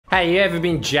Hey, you ever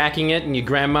been jacking it and your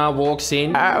grandma walks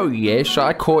in? Oh yes,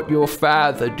 I caught your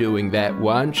father doing that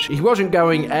once. He wasn't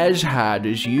going as hard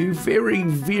as you, very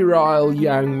virile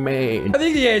young man. I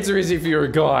think the answer is if you're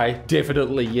a guy,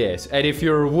 definitely yes. And if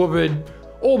you're a woman,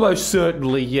 almost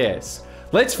certainly yes.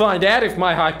 Let's find out if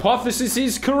my hypothesis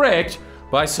is correct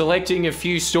by selecting a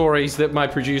few stories that my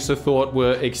producer thought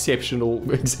were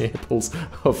exceptional examples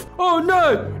of, oh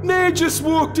no, Nair just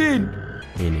walked in.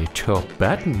 And the top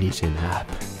button isn't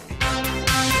up.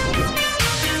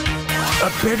 A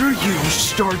better you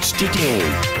starts today.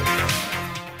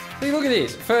 Hey, look at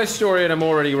this. First story and I'm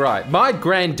already right. My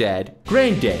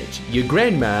granddad's your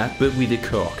grandma, but with a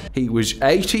cock. He was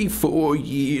 84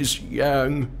 years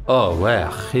young. Oh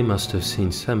wow, he must have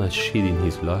seen so much shit in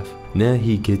his life. Now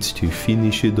he gets to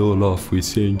finish it all off with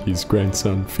seeing his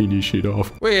grandson finish it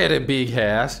off. We had a big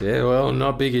house. Yeah, well,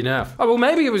 not big enough. Oh, well,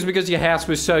 maybe it was because your house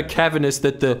was so cavernous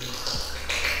that the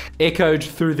echoed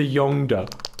through the yonder.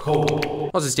 I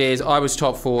was upstairs, I was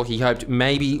top 4. He hoped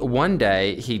maybe one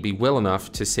day he'd be well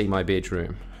enough to see my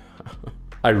bedroom.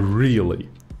 I really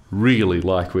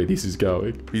like where this is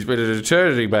going. He's been an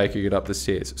eternity making it up the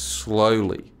stairs.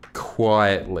 Slowly,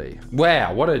 quietly.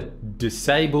 Wow, what a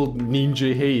disabled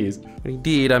ninja he is. When he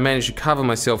did, I managed to cover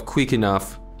myself quick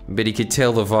enough, but he could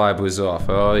tell the vibe was off.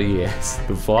 Oh yes,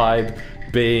 the vibe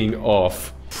being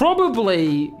off.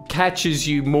 Probably catches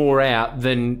you more out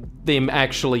than them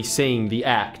actually seeing the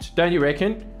act, don't you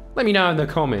reckon? Let me know in the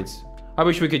comments. I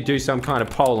wish we could do some kind of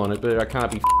poll on it, but I can't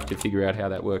be f***ed to figure out how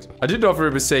that works. I didn't offer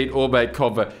him a seat or make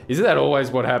convo. Isn't that always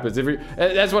what happens?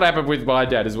 That's what happened with my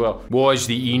dad as well. Why is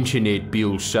the internet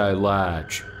bill so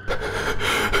large?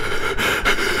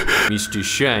 Mr.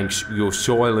 Shanks, your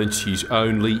silence is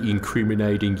only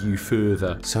incriminating you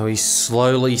further. So he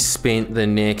slowly spent the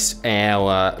next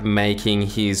hour making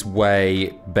his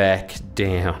way back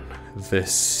down the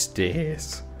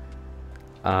stairs.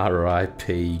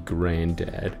 R.I.P.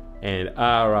 Granddad. And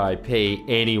R.I.P.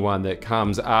 anyone that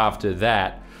comes after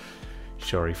that.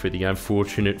 Sorry for the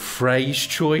unfortunate phrase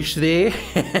choice there.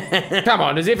 Come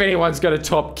on, as if anyone's gonna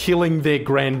top killing their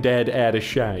granddad out of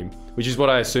shame. Which is what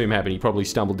I assume happened. He probably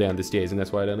stumbled down the stairs and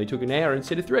that's why it only took an hour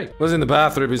instead of 3. I was in the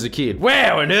bathroom as a kid.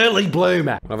 Wow, an early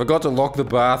bloomer. I forgot to lock the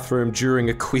bathroom during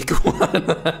a quick one.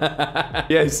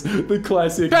 Yes, the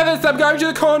classic. Travis, I'm going to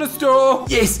the corner store.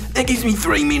 Yes, that gives me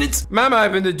 3 minutes. Mum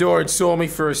opened the door and saw me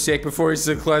for a sec before he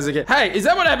said close again. Hey, is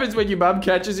that what happens when your mum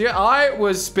catches you? I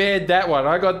was spared that one.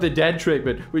 I got the dad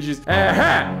treatment, which is,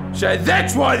 aha, so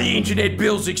that's why the internet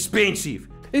bill's expensive.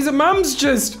 Is a mum's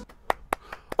just,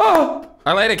 oh.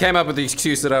 I later came up with the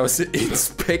excuse that I was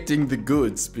inspecting the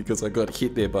goods because I got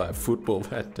hit there by a football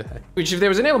that day. Which, if there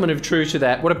was an element of truth to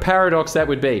that, what a paradox that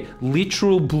would be.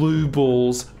 Literal blue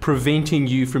balls preventing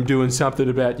you from doing something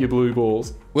about your blue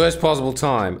balls. Worst possible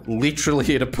time,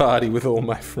 literally at a party with all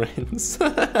my friends.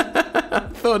 I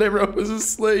thought everyone was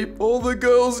asleep. All the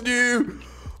girls knew.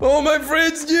 All my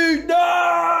friends knew. No!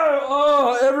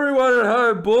 Oh, everyone at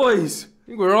home, boys.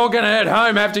 We're all gonna at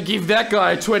home have to give that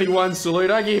guy a 21 salute.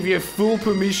 I give you full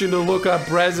permission to look up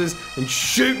Brazzers and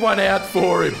shoot one out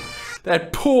for him.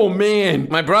 That poor man.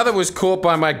 My brother was caught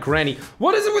by my granny.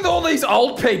 What is it with all these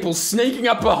old people sneaking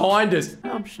up behind us?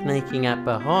 I'm sneaking up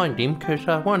behind him because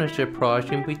I want to surprise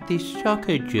him with this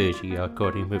soccer jersey I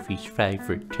got him of his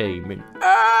favourite team. And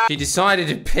She decided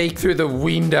to peek through the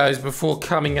windows before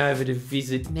coming over to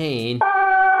visit Nan.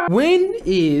 When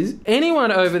is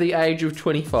anyone over the age of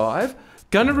 25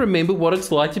 gonna remember what it's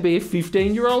like to be a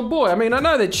 15-year-old boy? I mean, I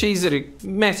know that she's at a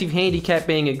massive handicap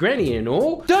being a granny and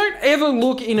all. Don't ever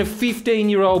look in a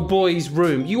 15-year-old boy's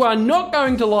room. You are not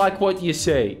going to like what you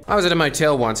see. I was at a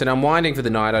motel once and unwinding for the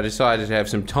night, I decided to have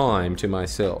some time to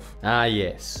myself. Ah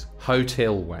yes,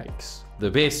 hotel wanks.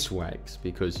 The best wanks,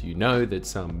 because you know that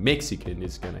some Mexican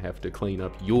is gonna have to clean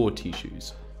up your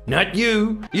tissues. not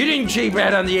you. You didn't cheap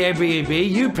out on the Airbnb,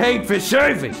 you paid for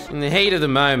service. In the heat of the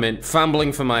moment,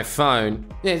 fumbling for my phone.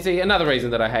 Yeah, see, another reason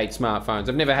that I hate smartphones.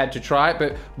 I've never had to try it,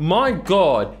 but my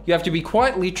God, you have to be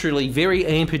quite literally very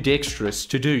ambidextrous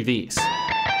to do this.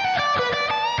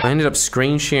 I ended up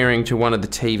screen sharing to one of the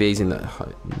TVs in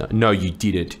the... No, you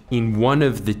didn't. In one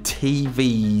of the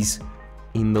TVs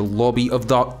in the lobby of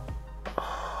the...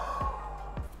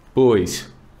 Boys,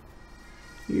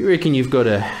 you reckon you've got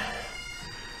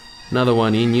another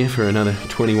one in you for another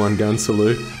 21 gun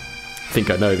salute? I think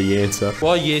I know the answer.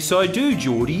 Why, yes I do,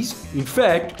 Geordies. In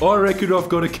fact, I reckon I've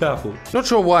got a couple. Not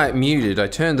sure why it muted. I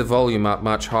turned the volume up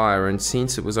much higher, and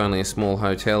since it was only a small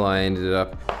hotel, I ended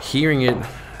up hearing it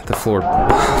at the floor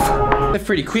above. Left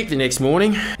pretty quick the next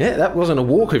morning. Yeah, that wasn't a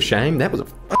walk of shame, that was a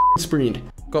f***ing sprint.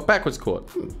 got backwards caught.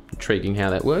 Intriguing how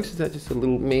that works. Is that just a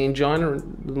little mangina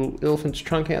and a little elephant's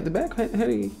trunk out the back? How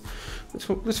do you...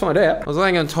 Let's find out. I was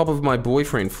laying on top of my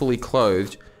boyfriend, fully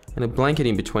clothed, and a blanket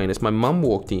in between us. My mum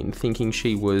walked in, thinking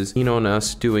she was in on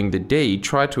us doing the deed,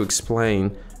 tried to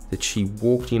explain that she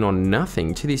walked in on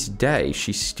nothing. To this day,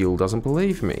 she still doesn't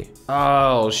believe me.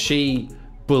 Oh, she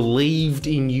believed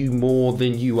in you more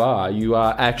than you are. You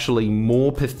are actually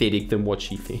more pathetic than what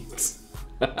she thinks.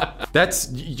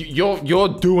 You're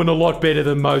doing a lot better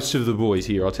than most of the boys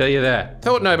here, I'll tell you that.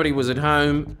 Thought nobody was at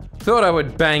home. Thought I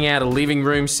would bang out a living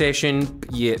room session.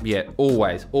 Yeah,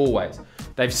 always.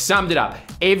 They've summed it up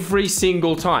every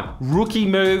single time. Rookie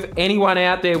move, anyone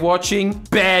out there watching,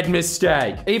 bad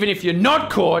mistake. Even if you're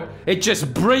not caught, it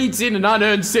just breeds in an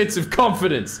unearned sense of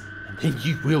confidence. And then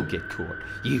you will get caught.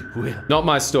 You will. Not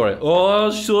my story.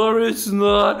 Oh, sure it's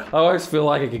not. I always feel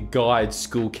like a guy at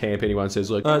school camp. Anyone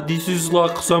says like, This is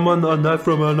like someone I know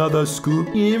from another school.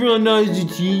 Everyone knows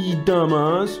it's you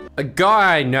dumbass. A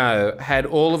guy I know had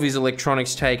all of his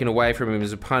electronics taken away from him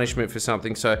as a punishment for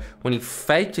something, so when he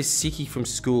faked a sickie from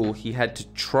school, he had to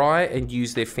try and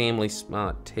use their family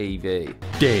smart TV.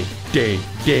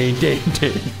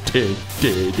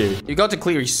 He got to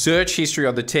clear his search history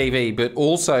on the TV, but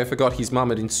also forgot his mum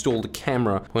had installed a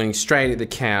camera pointing straight at the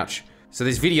couch. So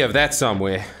there's video of that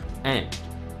somewhere. And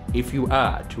if you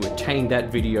are to attain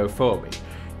that video for me,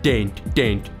 then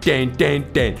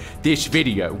this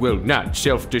video will not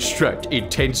self-destruct in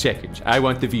 10 seconds. I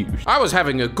want the views. I was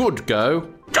having a good go.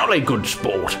 Jolly good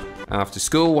sport. After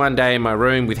school one day in my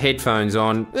room with headphones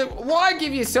on. Why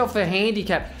give yourself the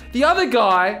handicap? The other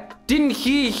guy didn't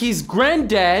hear his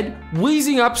granddad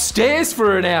wheezing upstairs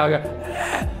for an hour.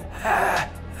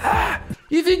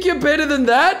 You think you're better than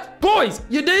that? Boys,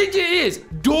 you need your ears.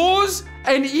 Doors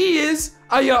and ears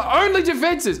are your only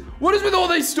defenses. What is with all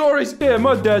these stories? Yeah,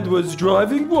 my dad was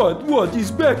driving. What?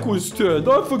 His back was turned.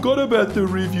 I forgot about the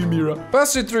rearview mirror.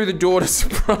 Busted through the door to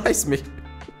surprise me.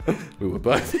 We were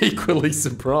both equally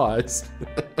surprised.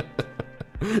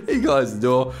 He closed the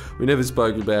door. We never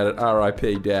spoke about it.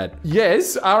 R.I.P. Dad.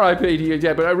 Yes, R.I.P. to your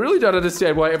dad, but I really don't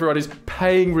understand why everyone is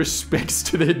paying respects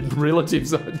to their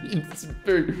relatives. It's a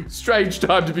very strange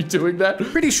time to be doing that.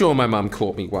 Pretty sure my mum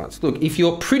caught me once. Look, if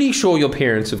you're pretty sure your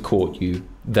parents have caught you,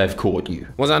 they've caught you.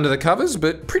 Was under the covers,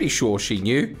 but pretty sure she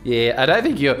knew. Yeah, I don't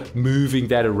think you're moving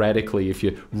that erratically if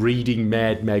you're reading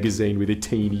Mad Magazine with a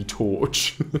teeny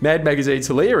torch. Mad Magazine's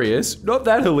hilarious, not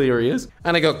that hilarious.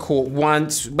 And I got caught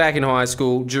once back in high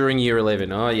school during year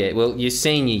 11. Oh yeah, well, your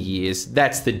senior years,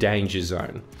 that's the danger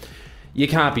zone. You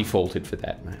can't be faulted for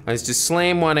that, mate. I used to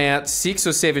slam one out 6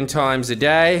 or 7 times a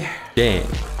day. Damn,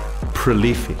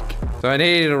 prolific. So I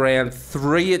needed around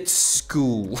 3 at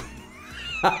school.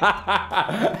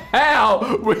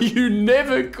 How were you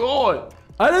never caught?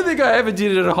 I don't think I ever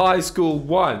did it at high school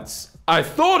once. I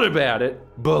thought about it.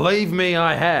 Believe me,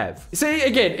 I have. See,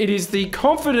 again, it is the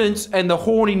confidence and the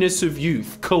horniness of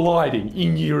youth colliding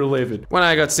in year 11. When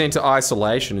I got sent to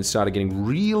isolation and started getting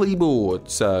really bored,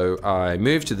 so I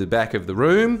moved to the back of the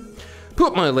room,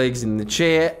 put my legs in the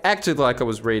chair, acted like I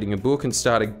was reading a book and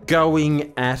started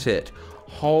going at it.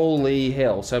 Holy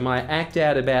hell. So my act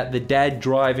out about the dad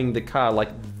driving the car, like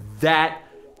that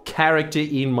character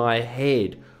in my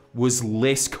head was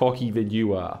less cocky than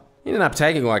you are. It ended up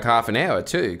taking like half an hour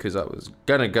too, because I was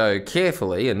gonna go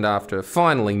carefully, and after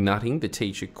finally nutting, the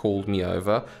teacher called me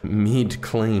over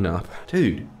mid-cleanup.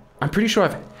 Dude, I'm pretty sure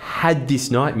I've had this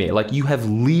nightmare. Like, you have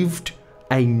lived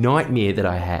a nightmare that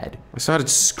I had. I started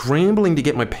scrambling to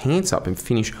get my pants up and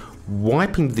finish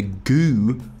wiping the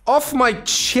goo off my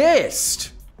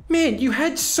chest. Man, you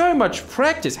had so much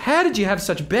practice. How did you have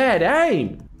such bad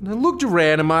aim? And I looked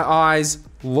around and my eyes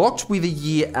locked with a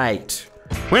year 8.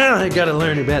 Well, I gotta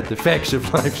learn about the facts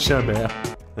of life somehow.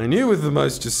 I knew with the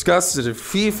most disgusted and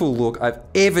fearful look I've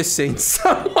ever seen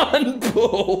someone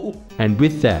pull. And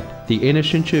with that, the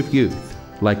innocence of youth,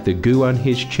 like the goo on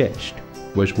his chest,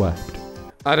 was wiped.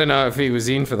 I don't know if he was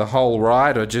in for the whole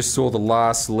ride or just saw the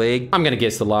last leg. I'm gonna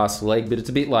guess the last leg, but it's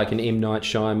a bit like an M. Night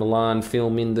Shyamalan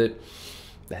film in that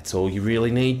that's all you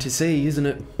really need to see, isn't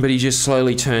it? But he just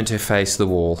slowly turned to face the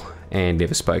wall and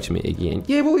never spoke to me again.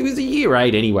 Yeah, well, he was a year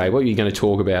 8 anyway. What were you gonna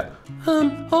talk about?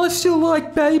 I still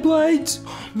like Beyblades.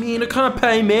 Oh, man, I can't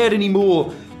pay him out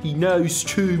anymore. He knows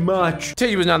too much.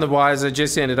 Teacher was none the wiser,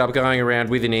 just ended up going around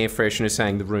with an air freshener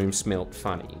saying the room smelt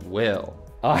funny. Well,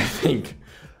 I think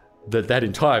that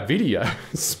entire video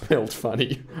smelled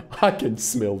funny. I can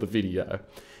smell the video.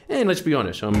 And let's be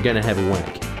honest, I'm gonna have a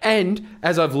wank. And,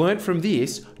 as I've learnt from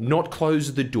this, not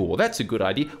close the door. That's a good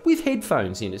idea, with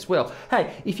headphones in as well.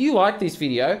 Hey, if you like this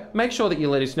video, make sure that you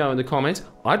let us know in the comments.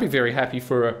 I'd be very happy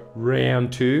for a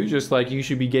round 2, just like you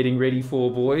should be getting ready for,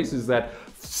 boys, is that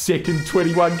second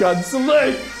 21 gun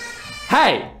salute.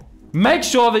 Hey, make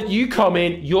sure that you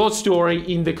comment your story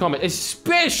in the comments,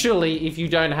 especially if you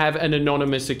don't have an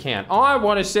anonymous account. I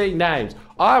want to see names.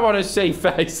 I want to see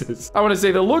faces. I want to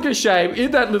see the look of shame in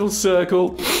that little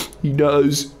circle. He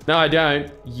knows. No, I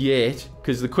don't yet,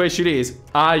 because the question is,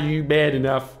 are you mad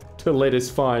enough to let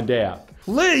us find out?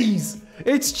 Please,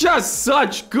 it's just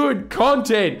such good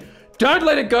content. Don't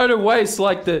let it go to waste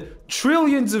like the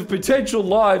trillions of potential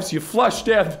lives you flushed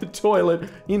down the toilet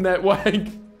in that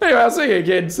wank. Anyway, I'll see you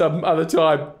again some other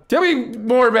time. Tell me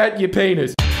more about your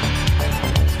penis.